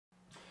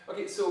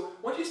Okay, so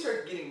once you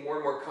start getting more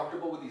and more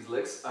comfortable with these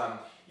licks,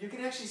 you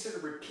can actually sort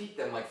of repeat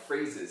them like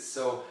phrases.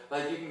 So,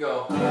 like you can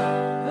go,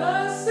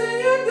 I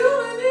say you're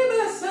gonna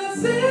need us, I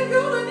say you're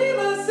gonna need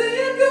me, I say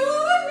you're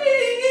gonna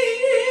need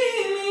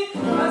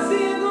me, I say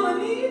you're gonna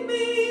need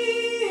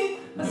me,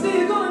 I say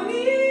you're gonna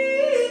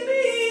need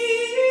me,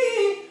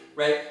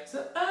 right?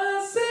 So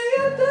I say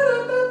you're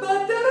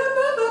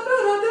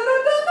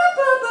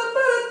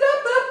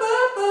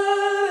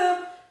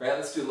right,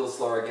 let's do a little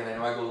slower again. I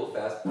know I go a little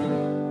fast.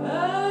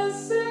 I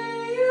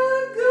say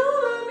you're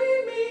gonna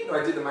need me. No,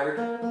 I did the minor.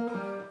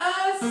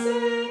 I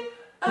say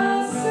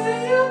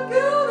you're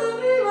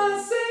gonna need, I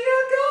say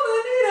you're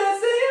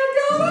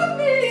gonna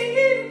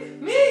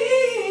need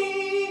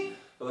me.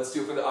 But let's do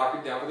it for the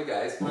octave down for the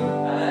guys.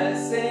 I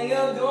say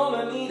you're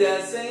gonna need,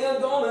 I say you're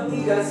gonna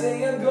need, I say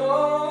you're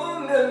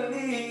gonna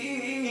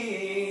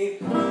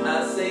need.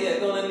 I say you're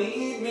gonna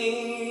need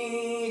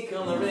me.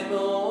 Come the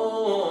rainbow.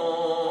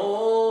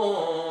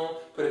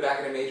 Put it back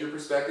in a major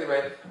perspective,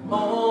 right?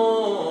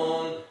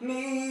 On,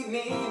 need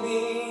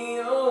me,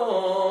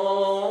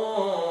 oh.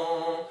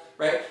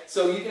 Right?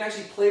 So you can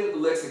actually play with the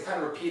licks and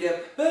kind of repeat them.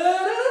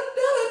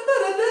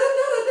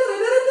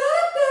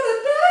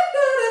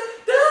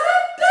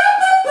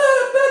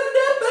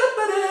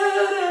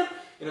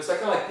 You know, so I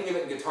kind of like think of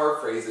it in guitar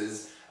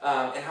phrases,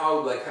 and how I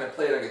would like kind of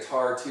play it on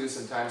guitar too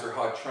sometimes, or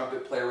how a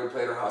trumpet player would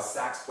play it, or how a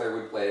sax player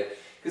would play it.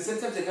 Because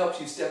sometimes it helps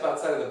you step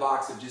outside of the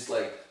box of just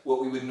like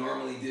what we would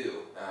normally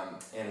do,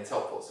 and it's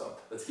helpful. So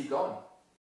let's keep going.